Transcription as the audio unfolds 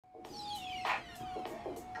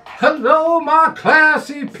Hello, my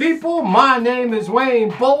classy people. My name is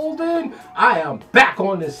Wayne Bolden. I am back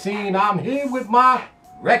on the scene. I'm here with my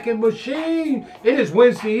wrecking machine. It is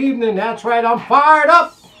Wednesday evening. That's right. I'm fired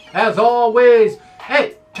up as always.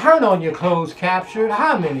 Hey, turn on your closed capture.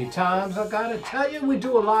 How many times I gotta tell you? We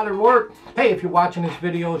do a lot of work. Hey, if you're watching this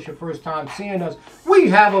video, it's your first time seeing us. We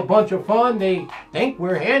have a bunch of fun. They think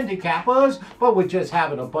we're handicappers, but we're just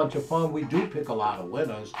having a bunch of fun. We do pick a lot of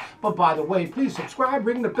winners. But by the way, please subscribe,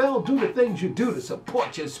 ring the bell, do the things you do to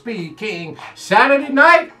support your Speed King. Saturday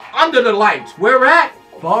night, under the lights. We're at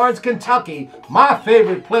Florence, Kentucky, my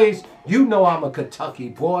favorite place. You know I'm a Kentucky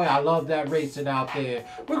boy. I love that racing out there.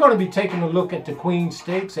 We're going to be taking a look at the Queen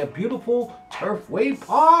Stakes at beautiful Turfway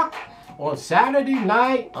Park on Saturday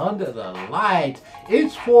night under the lights.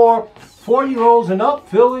 It's for 4-year-olds and up,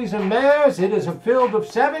 fillies and mares. It is a field of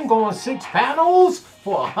 7 going 6 panels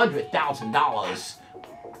for $100,000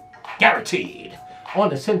 guaranteed on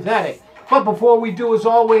the synthetic. But before we do, as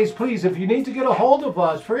always, please, if you need to get a hold of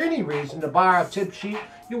us for any reason to buy our tip sheet,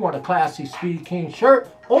 you want a classy Speed King shirt,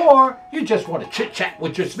 or you just want to chit-chat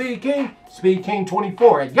with your Speed King,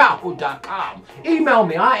 speedking24@yahoo.com. Email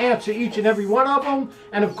me. I answer each and every one of them.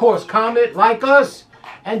 And, of course, comment, like us,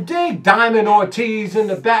 and dig Diamond Ortiz in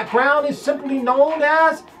the background is simply known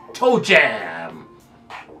as Toe Jam.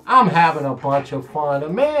 I'm having a bunch of fun. A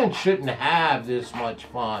man shouldn't have this much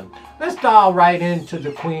fun. Let's dial right into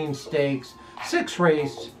the Queen Stakes. 6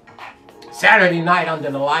 race, Saturday night under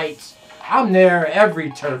the lights. I'm there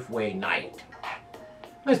every Turfway night.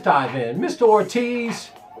 Let's dive in. Mr.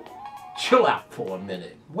 Ortiz, chill out for a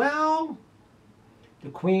minute. Well, the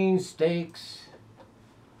Queen Stakes,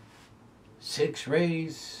 6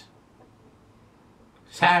 race,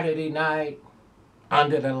 Saturday night,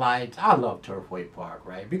 under the lights. I love Turfway Park,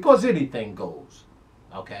 right? Because anything goes,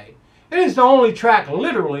 okay? It is the only track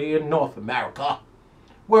literally in North America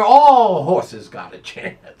where all horses got a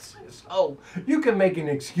chance. So you can make an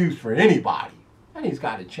excuse for anybody, and he's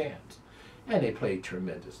got a chance. And they played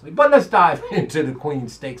tremendously. But let's dive into the Queen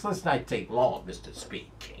Stakes. Let's not take long, Mr.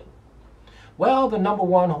 Speed King. Well, the number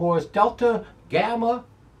 1 horse, Delta Gamma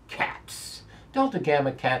Cats. Delta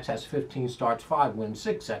Gamma Cats has 15 starts, 5 wins,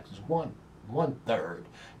 6 seconds, 1/3.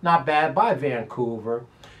 Not bad by Vancouver.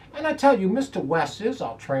 And I tell you, Mr. West is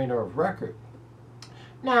our trainer of record.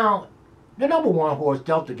 Now, the number 1 horse,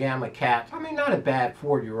 Delta Gamma Cats, I mean, not a bad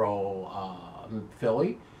 4-year-old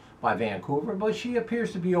filly by Vancouver, but she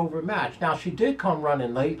appears to be overmatched. Now, she did come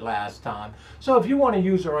running late last time, so if you want to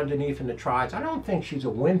use her underneath in the tries, I don't think she's a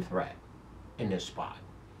win threat in this spot.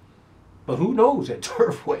 But who knows at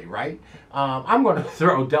Turfway, right? I'm going to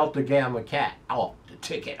throw Delta Gamma Cat off the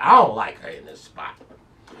ticket. I don't like her in this spot.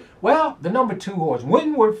 Well, the number 2 horse,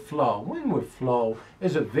 Windward Flow. Windward Flow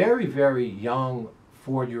is a very, very young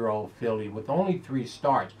 4-year-old filly with only 3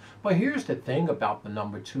 starts. But here's the thing about the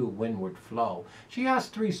number 2, Windward Flow. She has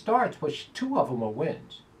 3 starts, but 2 of them are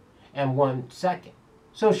wins and 1 second.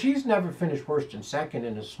 So she's never finished worse than second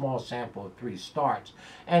in a small sample of 3 starts.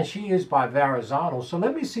 And she is by Verrazano. So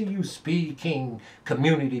let me see you Speed King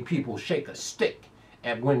community people shake a stick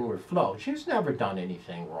at Windward Flow. She's never done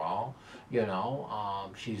anything wrong. You know,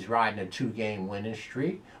 she's riding a 2-game winning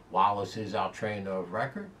streak. Wallace is our trainer of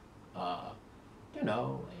record. You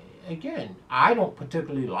know, again, I don't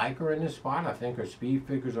particularly like her in this spot. I think her speed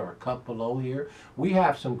figures are a cut below here. We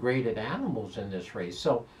have some graded animals in this race.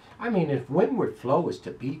 So, I mean, if Windward Flow is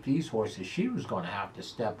to beat these horses, she was going to have to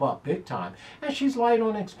step up big time. And she's light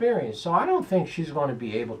on experience. So I don't think she's going to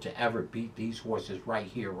be able to ever beat these horses right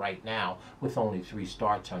here, right now, with only 3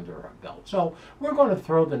 starts under her belt. So we're going to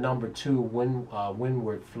throw the number 2,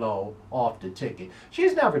 Windward Flow, off the ticket.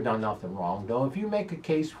 She's never done nothing wrong, though. If you make a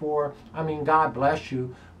case for her, I mean, God bless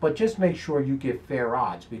you. But just make sure you get fair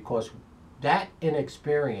odds, because that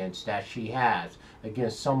inexperience that she has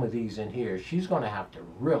against some of these in here, she's going to have to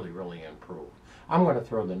really, really improve. I'm going to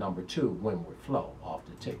throw the number 2, Windward Flow, off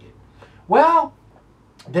the ticket. Well,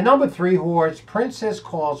 the number 3 horse, Princess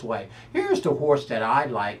Causeway. Here's the horse that I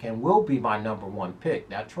like and will be my number 1 pick.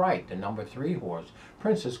 That's right, the number 3 horse,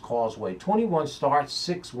 Princess Causeway. 21 starts,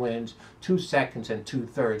 6 wins, 2 seconds, and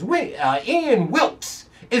 2/3. Ian Wilkes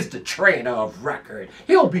is the trainer of record.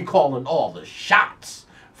 He'll be calling all the shots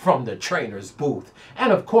from the trainer's booth.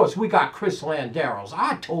 And of course, we got Chris Landeros.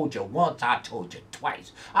 I told you once, I told you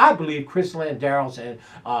twice. I believe Chris Landeros and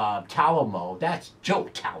Talamo, that's Joe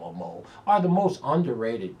Talamo, are the most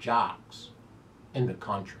underrated jocks in the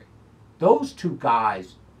country. Those 2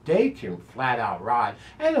 guys, they can flat out ride.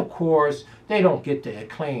 And of course, they don't get the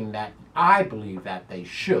acclaim that I believe that they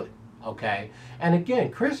should. Okay, and again,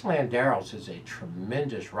 Chris Landeros is a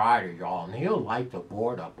tremendous rider, y'all, and he'll light the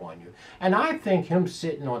board up on you. And I think him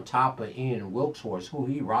sitting on top of Ian Wilkes' horse, who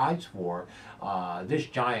he rides for, this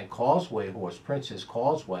Giant Causeway horse, Princess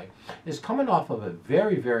Causeway, is coming off of a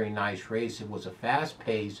very, very nice race. It was a fast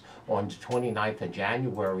pace on the 29th of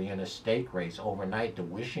January in a stake race overnight, the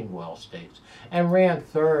Wishing Well Stakes, and ran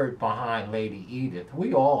third behind Lady Edith.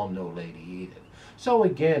 We all know Lady Edith. So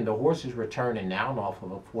again, the horse is returning now off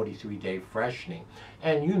of a 43-day freshening.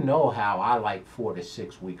 And you know how I like 4 to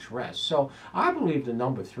 6 weeks rest. So I believe the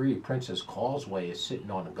number 3, Princess Causeway, is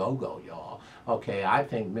sitting on a go-go, y'all. Okay, I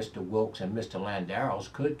think Mr. Wilkes and Mr.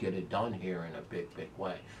 Landeros could get it done here in a big, big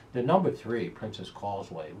way. The number 3, Princess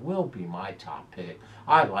Causeway, will be my top pick.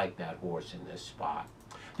 I like that horse in this spot.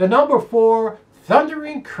 The number 4,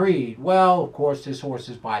 Thundering Creed. Well, of course, this horse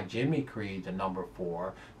is by Jimmy Creed, the number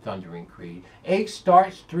 4, Thundering Creed. 8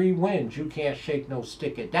 starts, 3 wins. You can't shake no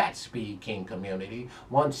stick at that, Speed King community.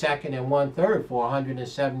 1 second and 1 third for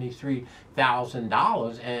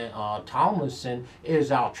 $173,000. And Tomlinson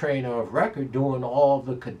is our trainer of record doing all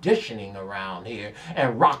the conditioning around here.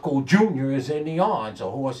 And Rocco Jr. is in the arms. The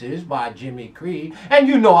horse is by Jimmy Creed. And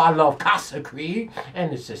you know I love Casa Creed.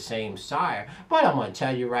 And it's the same sire. But I'm going to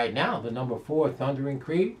tell you right now, the number 4, Thundering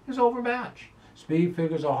Creed, is overmatched. Speed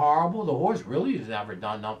figures are horrible. The horse really has never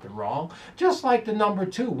done nothing wrong. Just like the number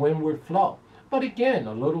 2, Windward Flow. But again,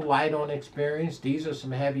 a little light on experience. These are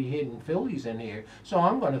some heavy hitting fillies in here. So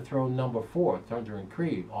I'm going to throw number 4, Thundering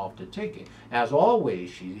Creed, off the ticket. As always,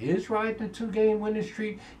 she is riding a 2-game winning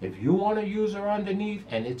streak. If you want to use her underneath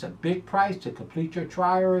and it's a big price to complete your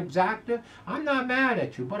try or exacta, I'm not mad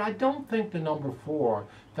at you. But I don't think the number 4,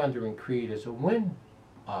 Thundering Creed, is a win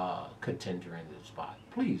contender in this spot.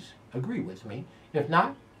 Please agree with me. If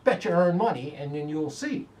not, bet you earn money and then you'll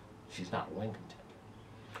see she's not a win contender.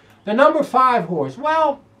 The number 5 horse,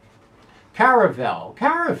 well, Caravel.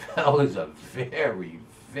 Caravel is a very,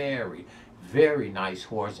 very, very nice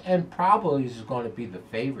horse and probably is going to be the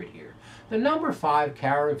favorite here. The number 5,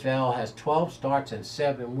 Caravel, has 12 starts and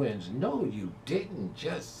 7 wins. No, you didn't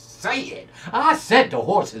just say it. I said the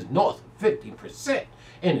horse is north of 50%.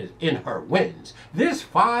 In her wins. This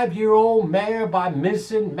 5-year-old mare by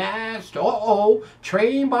Missing Mask,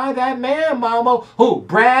 trained by that man, mama, who?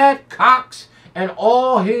 Brad Cox and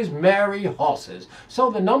all his merry horses.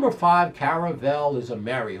 So the number 5, Caravel, is a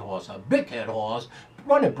merry horse, a big head horse,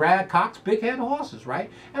 running Brad Cox big head horses,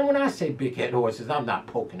 right? And when I say big head horses, I'm not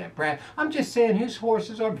poking at Brad. I'm just saying his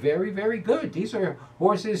horses are very, very good. These are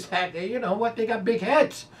horses that, you know what, they got big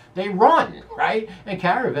heads. They run, right? And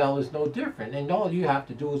Caravel is no different. And all you have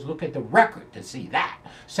to do is look at the record to see that.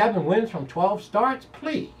 7 wins from 12 starts,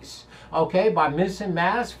 please. Okay, by Missing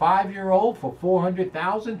Mask, 5-year-old for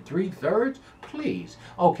 $400,000, 3/3, please.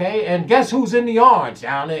 Okay, and guess who's in the arms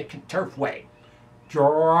down at Turfway?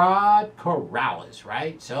 Gerard Corrales,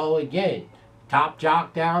 right? So again, top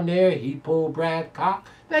jock down there, he pulled Brad Cox.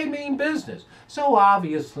 They mean business. So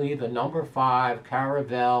obviously the number 5,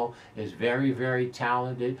 Caravel, is very, very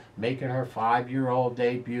talented, making her 5-year-old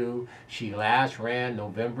debut. She last ran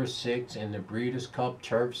November 6th in the Breeders' Cup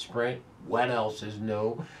Turf Sprint. What else is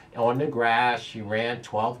new? On the grass, she ran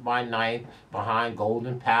 12th by 9th behind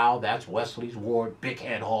Golden Pal. That's Wesley's Ward, big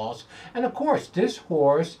head horse. And of course, this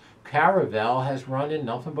horse, Caravel, has run in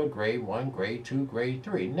nothing but grade 1, grade 2, grade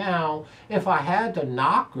 3. Now, if I had to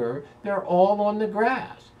knock her, they're all on the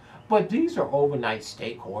grass. But these are overnight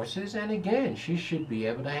stake horses, and again, she should be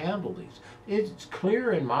able to handle these. It's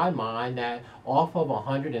clear in my mind that off of a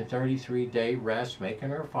 133-day rest,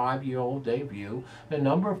 making her 5-year-old debut, the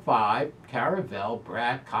number 5, Caravel,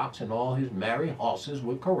 Brad Cox, and all his merry horses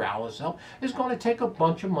with Corrales help, is going to take a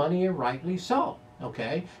bunch of money, and rightly so.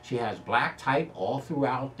 Okay, she has black type all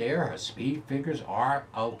throughout there. Her speed figures are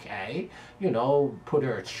okay. You know, put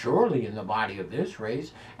her surely in the body of this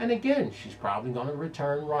race. And again, she's probably going to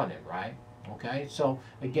return running, right? Okay, so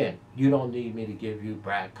again, you don't need me to give you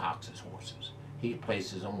Brad Cox's horses. He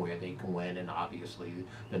places them where they can win, and obviously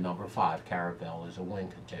the number 5, Caravel, is a win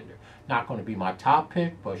contender. Not going to be my top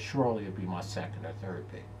pick, but surely it'll be my 2nd or 3rd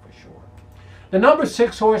pick for sure. The number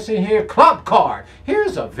 6 horse in here, Club Card.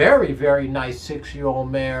 Here's a very, very nice 6-year-old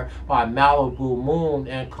mare by Malibu Moon,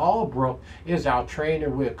 and Colebrook is our trainer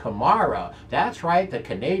with Kamara. That's right, the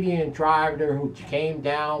Canadian driver who came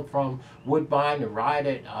down from Woodbine to ride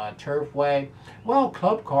at Turfway. Well,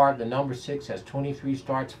 Club Card, the number 6, has 23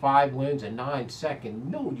 starts, 5 wins, and 9 seconds.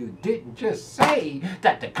 No, you didn't just say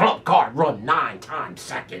that the Club Card run 9 times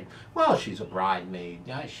second. Well, she's a bridemaid.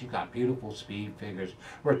 Yeah, she got beautiful speed figures,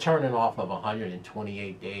 returning off of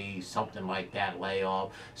 128 days, something like that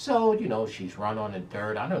layoff. So, you know, she's run on the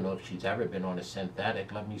dirt. I don't know if she's ever been on a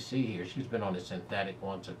synthetic. Let me see here. She's been on a synthetic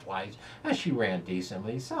once or twice, and she ran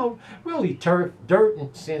decently. So, really, turf, dirt,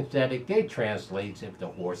 and synthetic, they translate if the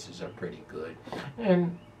horses are pretty good.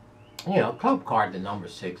 And you know, Club Card, the number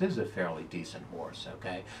 6, is a fairly decent horse,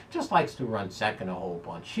 okay? Just likes to run second a whole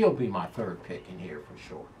bunch. She'll be my third pick in here for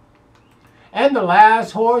sure. And the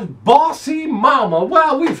last horse, Bossy Mama.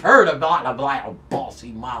 Well, we've heard about a lot of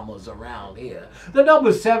Bossy Mamas around here. The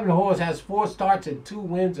number 7 horse has 4 starts and 2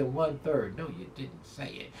 wins and 1/3. No, you didn't say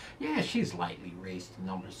it. Yeah, she's lightly raced,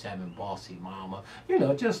 number 7, Bossy Mama. You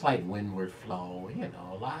know, just like Windward Flow, you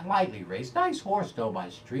know, lightly raced. Nice horse, though, by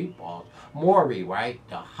Street Balls. Maury, right?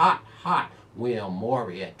 The hot William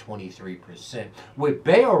Maury at 23%. With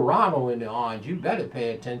Bearano in the orange, you better pay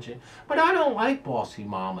attention. But I don't like Bossy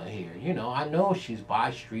Mama here. You know, I know she's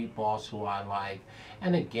by Street Boss, who I like.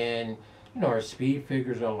 And again, you know, her speed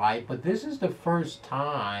figures are light. But this is the first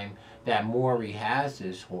time that Maury has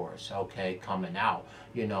this horse, okay, coming out.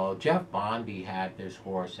 You know, Jeff Bondi had this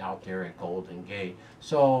horse out there at Golden Gate.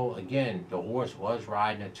 So, again, the horse was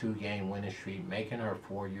riding a 2-game winning streak, making her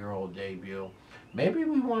 4-year-old debut. Maybe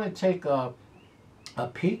we want to take a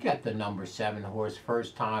peek at the number 7 horse,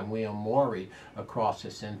 first time William Maury across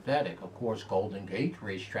the synthetic. Of course, Golden Gate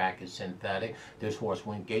Racetrack is synthetic. This horse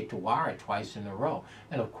went gate to wire twice in a row.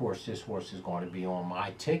 And of course, this horse is going to be on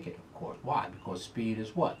my ticket, of course. Why? Because speed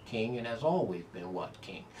is what? King, and has always been what?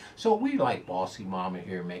 King. So we like Bossy Mama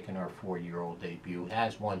here, making her 4-year-old debut.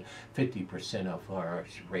 Has won 50% of her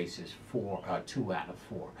races, 2 out of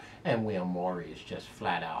 4. And William Maury is just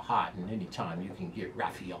flat out hot. And anytime you can get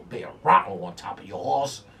Rafael Bearano on top of your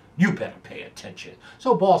horse, you better pay attention.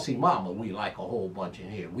 So Bossy Mama, we like a whole bunch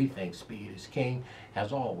in here. We think speed is king,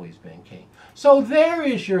 has always been king. So there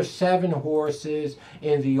is your 7 horses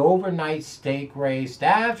in the overnight stake race.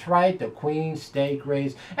 That's right, the Queen Stake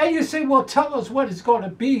race. And you say, well, tell us what it's going to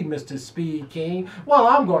be, Mr. Speed King. Well,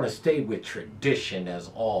 I'm going to stay with tradition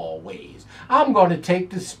as always. I'm going to take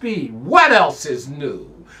the speed. What else is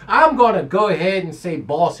new? I'm going to go ahead and say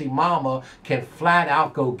Bossy Mama can flat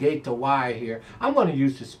out go gate to wire here. I'm going to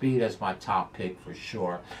use the speed as my top pick for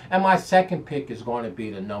sure. And my second pick is going to be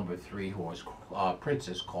the number 3 horse,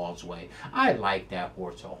 Princess Causeway. I like that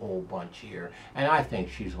horse a whole bunch here, and I think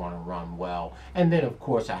she's going to run well. And then, of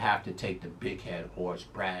course, I have to take the big head horse,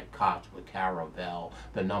 Brad Cox with Caravel,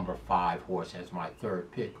 the number 5 horse, as my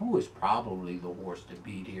third pick, who is probably the horse to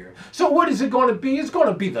beat here. So what is it going to be? It's going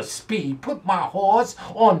to be the speed. Put my horse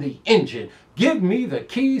on the engine. Give me the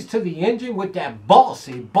keys to the engine with that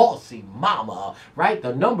Bossy Mama, right?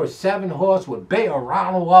 The number 7 horse with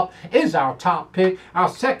Bearano up is our top pick. Our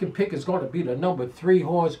second pick is going to be the number 3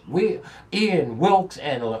 horse with Ian Wilkes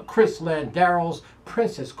and Chris Landeros,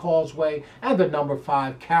 Princess Causeway, and the number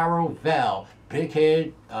 5 Caravel, Big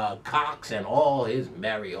Head Cox, and all his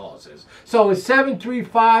merry horses. So it's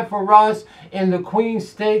 7-3-5 for us in the Queen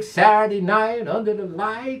Stakes Saturday night under the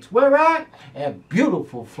lights. We're at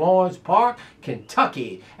beautiful Florence Park,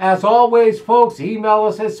 Kentucky. As always, folks, email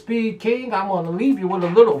us at Speed King. I'm going to leave you with a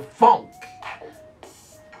little funk.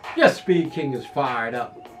 Yes, Speed King is fired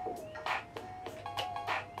up.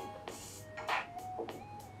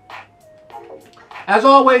 As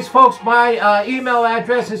always, folks, my email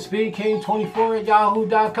address is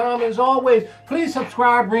speedking24@yahoo.com. As always, please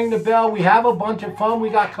subscribe, ring the bell. We have a bunch of fun. We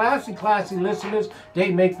got classy listeners. They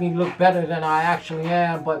make me look better than I actually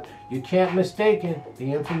am, but you can't mistake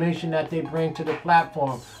the information that they bring to the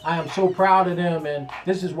platform. I am so proud of them, and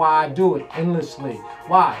this is why I do it endlessly.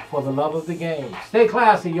 Why? For the love of the game. Stay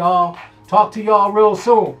classy, y'all. Talk to y'all real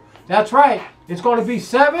soon. That's right. It's going to be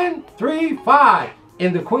 7-3-5.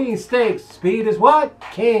 In the Queen Stakes, speed is what?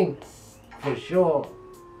 King, for sure.